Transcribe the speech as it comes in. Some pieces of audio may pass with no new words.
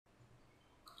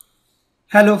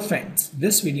Hello friends,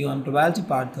 this video on probability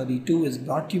part 32 is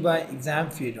brought to you by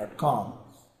examfear.com.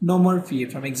 No more fear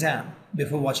from exam.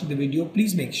 Before watching the video,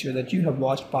 please make sure that you have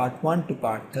watched part 1 to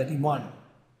part 31.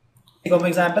 For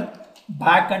example,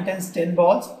 bag contains 10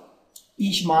 balls,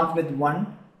 each marked with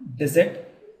one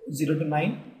digit 0 to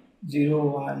 9, 0,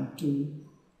 1, 2,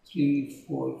 3,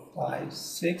 4, 5,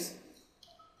 6,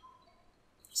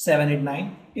 7, 8,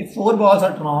 9. If 4 balls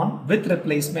are drawn with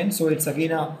replacement, so it's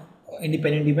again a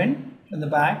independent event in the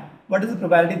bag, what is the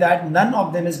probability that none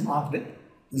of them is marked with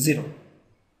 0?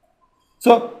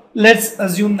 So let's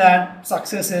assume that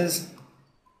success is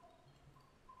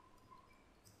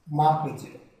marked with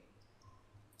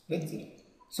 0.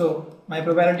 So my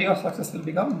probability of success will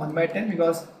become 1 by 10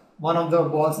 because one of the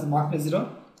balls is marked with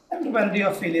 0 and probability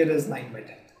of failure is 9 by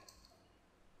 10.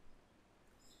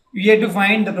 We have to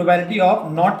find the probability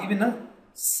of not even a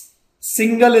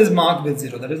single is marked with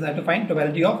 0. That is, I have to find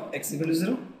probability of x equal to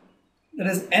 0. That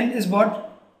is, n is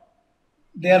what?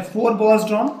 There are 4 balls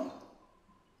drawn.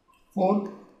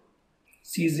 4,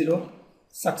 C0.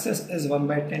 Success is 1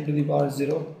 by 10 to the power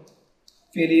 0.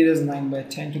 Failure is 9 by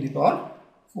 10 to the power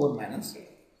 4 minus 0.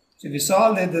 So if we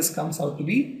solve that, this comes out to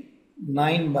be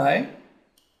 9 by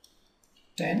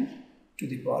 10 to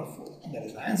the power 4. That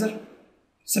is the answer.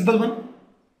 Simple one.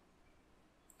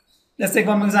 Let's take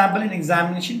one example. In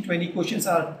examination, 20 questions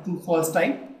are true-false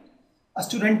type. A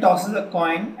student tosses a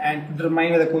coin and to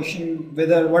determine the question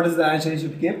whether what is the answer he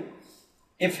should give.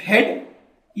 If head,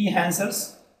 he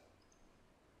answers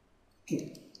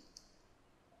true.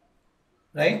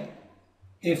 Right?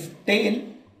 If tail,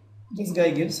 this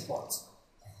guy gives false.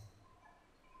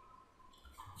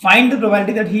 Find the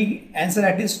probability that he answers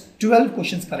at least 12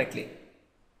 questions correctly.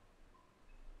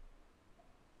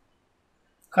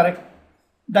 Correct?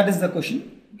 That is the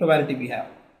question probability we have.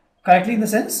 Correctly in the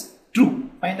sense true.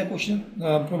 Find the question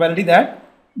probability that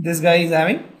this guy is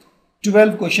having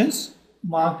 12 questions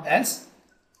marked as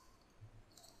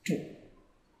true.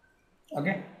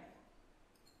 Okay.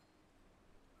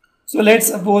 So let's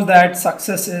suppose that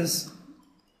success is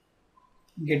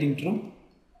getting true.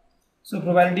 So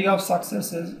probability of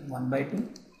success is 1 by 2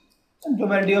 and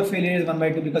probability of failure is 1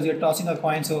 by 2 because you are tossing a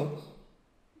coin, so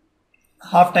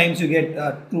half times you get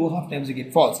true, half times you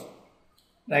get false,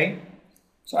 right?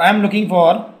 So I am looking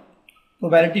for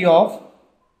probability of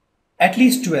at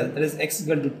least 12, that is x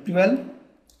equal to 12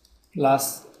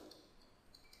 plus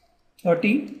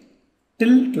 30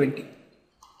 till 20,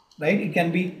 right? It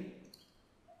can be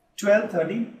 12,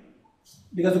 30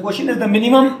 because the question is the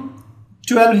minimum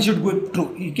 12 he should go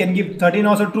true. He can give 13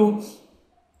 also true,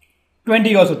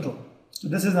 20 also true. So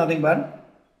this is nothing but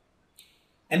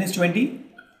n is 20,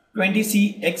 20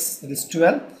 cx, that is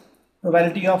 12,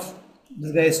 probability of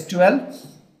this guy is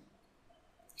 12.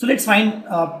 So let's find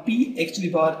p x to the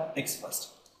power x first.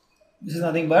 This is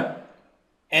nothing but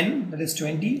n, that is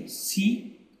 20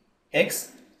 c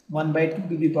x 1 by 2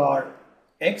 to the power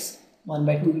x 1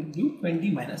 by 2 to 20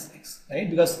 minus x, right?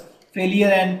 Because failure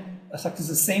and success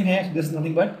is same here. So this is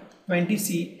nothing but 20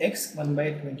 c x 1 by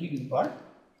 20 to the power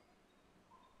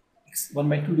x 1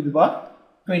 by 2 to the power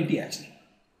 20 actually.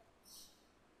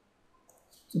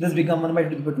 So this becomes 1 by 2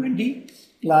 to the power 20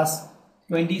 plus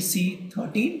 20 c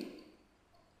 13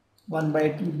 1 by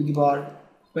 2 to the power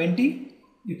 20.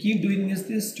 You keep doing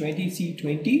this 20 c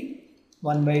 20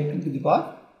 1 by 2 to the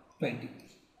power 20.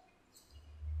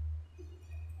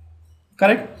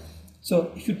 Correct?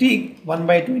 So if you take 1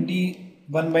 by 20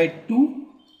 1 by 2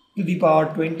 to the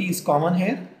power 20 is common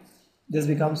here. This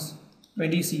becomes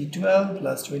 20 c 12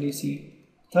 plus 20 c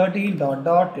 13 dot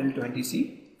dot till 20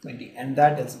 c 20, and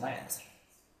that is my answer.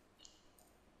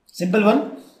 Simple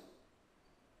one.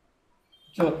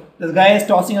 So this guy is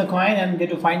tossing a coin and they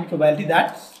to find probability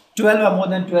that 12 or more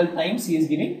than 12 times he is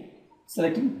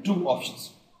selecting true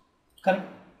options. Correct?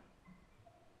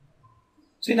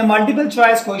 So in a multiple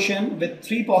choice question with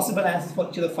 3 possible answers for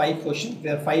each of the 5 questions,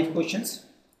 there are 5 questions,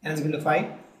 n is equal to 5.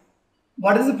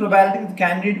 What is the probability that the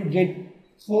candidate will get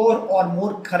 4 or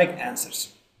more correct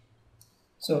answers?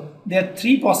 So there are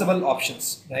 3 possible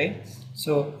options, right?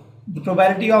 So the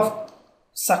probability of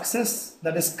success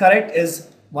that is correct is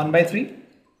 1 by 3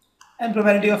 and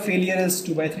probability of failure is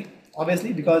 2 by 3,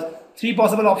 obviously because 3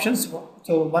 possible options,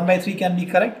 so 1 by 3 can be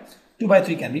correct, 2 by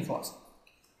 3 can be false.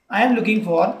 I am looking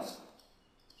for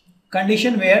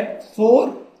condition where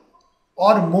 4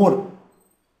 or more,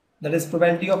 that is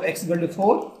probability of x equal to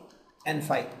 4 and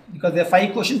 5, because there are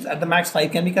 5 questions, at the max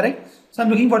 5 can be correct. So I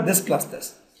am looking for this plus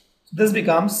this. So this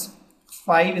becomes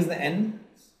 5 is the n,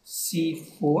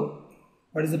 c4.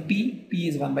 What is the p? P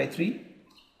is 1 by 3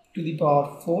 to the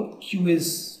power 4, q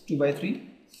is 2 by 3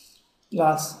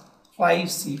 plus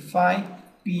 5c5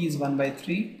 P is 1 by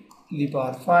 3 to the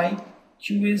power 5,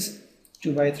 Q is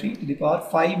 2 by 3 to the power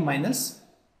 5 minus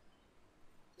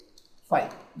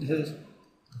 5. This is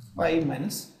 5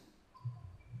 minus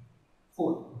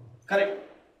 4. Correct?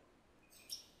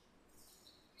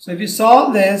 So if you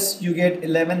solve this, you get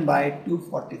 11 by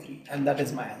 243, and that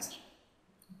is my answer.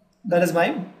 That is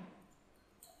my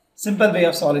simple way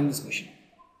of solving this question.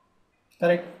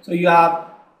 Correct? So you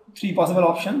have 3 possible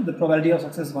options. The probability of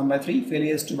success is 1 by 3,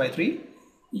 failure is 2 by 3.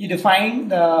 You define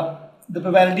the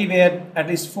probability where at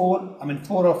least 4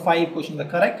 or 5 questions are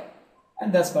correct,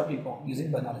 and that's what we found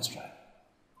using Bernolli's trial.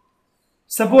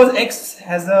 Suppose X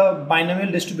has a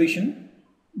binomial distribution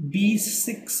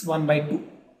B6 1 by 2.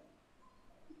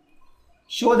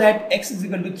 Show that X is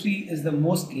equal to 3 is the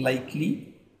most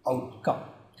likely outcome.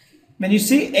 When you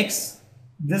say X,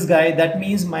 this guy, that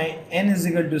means my N is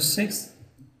equal to 6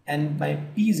 and my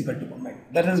P is equal to 1 by 2.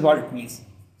 That is what it means.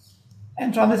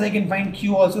 And from this I can find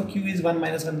Q also. Q is 1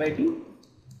 minus 1 by 2.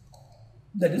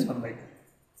 That is 1 by 2.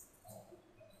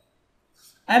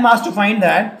 I am asked to find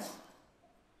that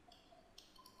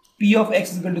P of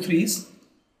X is equal to 3 is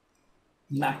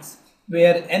max,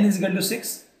 where N is equal to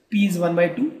 6, P is 1 by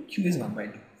 2, Q is 1 by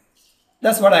 2.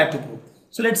 That's what I have to prove.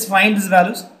 So let's find these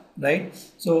values, right?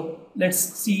 So let's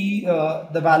see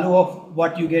the value of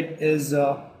what you get is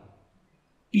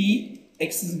P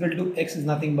X is equal to X is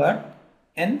nothing but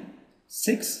N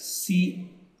 6 C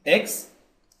X,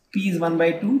 P is 1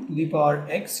 by 2 to the power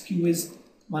X, Q is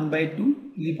 1 by 2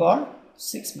 to the power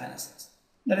 6 minus X.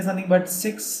 That is nothing but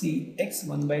 6 C X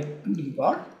 1 by 2 to the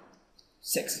power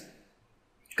 6.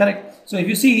 Correct? So if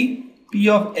you see P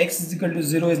of X is equal to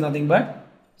 0 is nothing but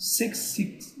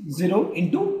 660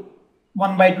 into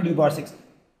 1 by 2 to the power 6.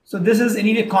 So this is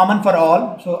anyway common for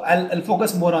all. So I'll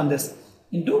focus more on this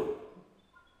into,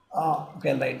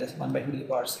 okay, I'll write this 1 by 2 to the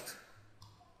power 6.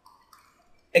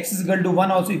 X is equal to 1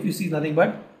 also, if you see, nothing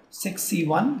but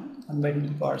 6C1 1 by 2 to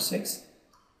the power 6.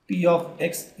 P of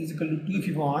X is equal to 2 if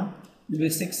you want, it will be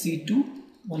 6C2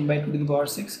 1 by 2 to the power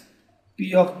 6.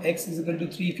 P of X is equal to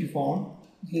 3 if you found,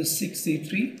 this is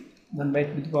 6C3 1 by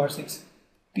 2 to the power 6.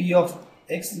 P of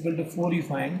X is equal to 4 you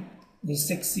find,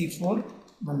 this is 6C4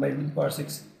 1 by 2 to the power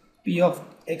 6. P of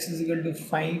X is equal to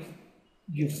 5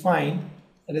 you find,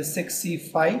 that is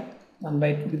 6C5 1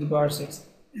 by 2 to the power 6.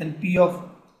 And P of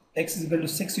X is equal to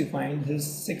 6 you find,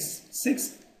 this is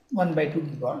 6 1 by 2 to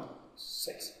the power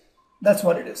 6. That's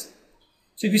what it is.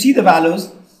 So if you see the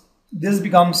values, this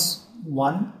becomes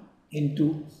 1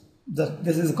 into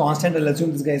this is a constant. I'll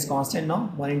assume this guy is constant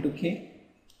now, 1 into K.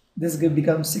 This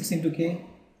becomes 6 into K.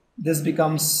 This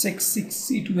becomes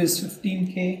 6C2 is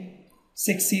 15K.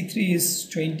 6C3 is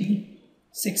 20.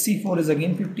 6C4 is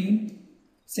again 15.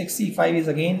 6C5 is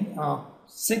again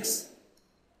 6.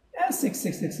 And 6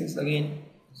 again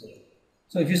 0.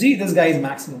 So if you see, this guy is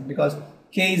maximum because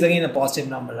K is again a positive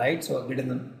number, right? So greater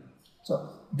than. So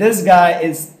this guy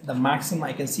is the maximum.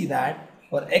 I can see that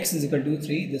for X is equal to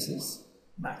 3, this is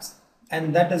max.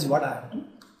 And that is what I have to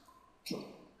prove.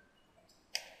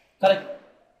 Correct?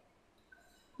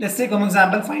 Let's take an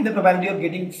example. Find the probability of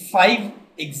getting 5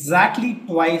 exactly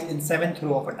twice in 7th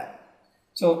row of a die.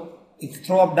 So if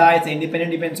throw of die, it's an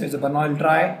independent event, so it's a Bernolli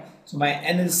try. So my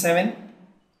N is 7.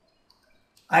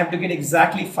 I have to get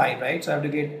exactly 5, right? So I have to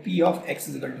get P of X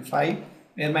is equal to 5,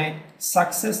 where my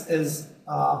success is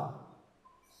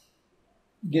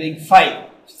getting 5.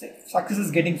 Success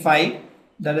is getting 5,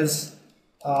 that is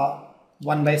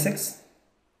 1 by 6,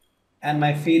 and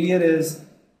my failure is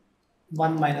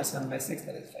 1 minus 1 by 6,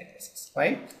 that is 5 by 6,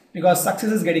 right? Because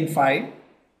success is getting 5,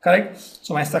 correct?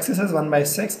 So my success is 1 by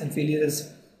 6 and failure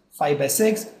is 5 by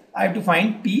 6. I have to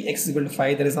find P X is equal to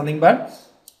 5, that is nothing but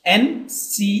N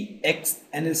C X,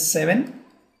 N is 7,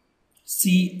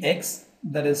 C X,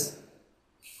 that is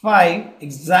 5,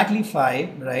 exactly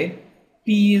 5, right?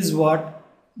 P is what?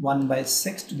 1 by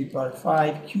 6 to the power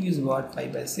 5. Q is what?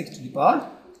 5 by 6 to the power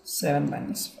 7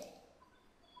 minus 5.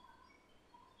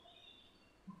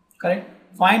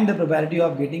 Correct? Find the probability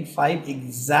of getting 5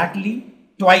 exactly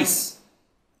twice.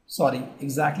 Sorry,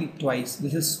 exactly twice.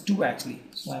 This is 2 actually.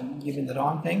 So I'm giving the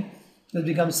wrong thing. This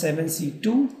becomes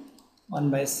 7C2, 1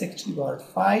 by 6 to the power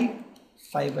 5,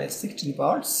 5 by 6 to the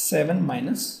power 7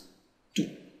 minus 2.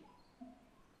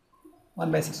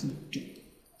 1 by 6 to the 2.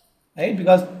 Right?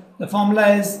 Because the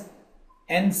formula is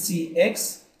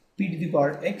NCX, P to the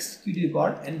power X, Q to the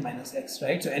power N minus X,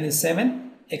 right? So N is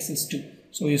 7, X is 2.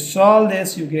 So you solve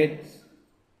this, you get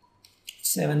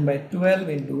 7 by 12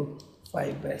 into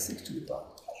 5 by 6 to the power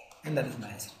 5. And that is my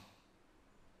answer.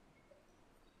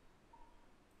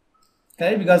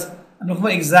 Correct? Because I'm looking for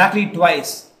exactly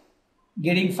twice.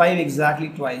 Getting 5 exactly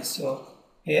twice. So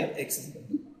here X is equal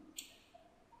to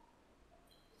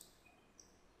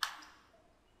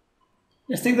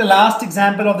Let's take the last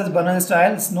example of this Bernolli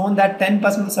style. It's known that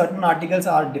 10% of certain articles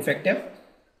are defective.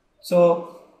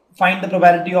 So find the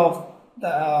probability of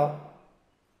that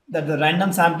the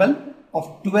random sample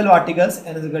of 12 articles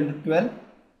n is equal to 12,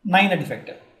 9 are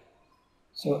defective.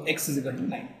 So x is equal to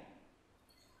 9.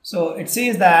 So it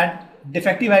says that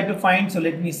defective I have to find. So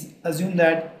let me assume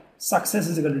that success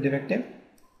is equal to defective.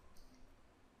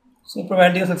 So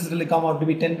probability of success will come out to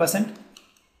be 10%.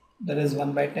 That is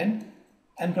 1 by 10.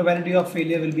 And probability of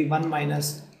failure will be 1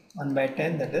 minus 1 by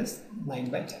 10, that is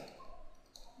 9 by 10.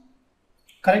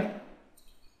 Correct?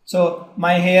 So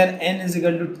my here n is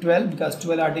equal to 12 because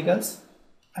 12 articles.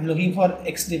 I'm looking for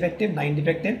x defective, 9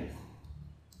 defective.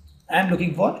 I'm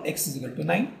looking for x is equal to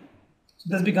 9.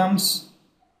 So this becomes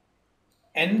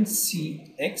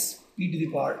ncx p to the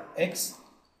power x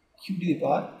q to the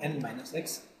power n minus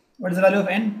x. What is the value of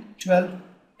n? 12,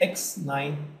 x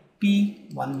 9, p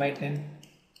 1 by 10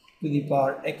 to the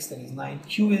power x, that is 9,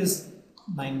 q is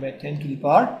 9 by 10 to the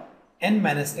power n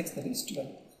minus x, that is 12.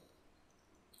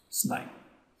 It's 9.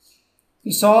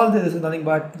 To solve this is nothing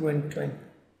but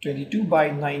 22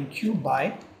 by 9 cube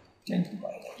by 10 to the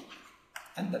power 11.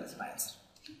 And that is my answer.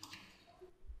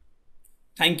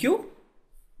 Thank you.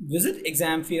 Visit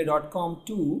examfear.com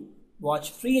to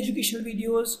watch free educational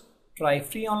videos, try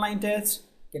free online tests,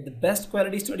 get the best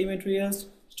quality study materials,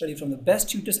 study from the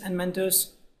best tutors and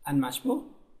mentors, and much more.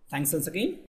 Thanks once again.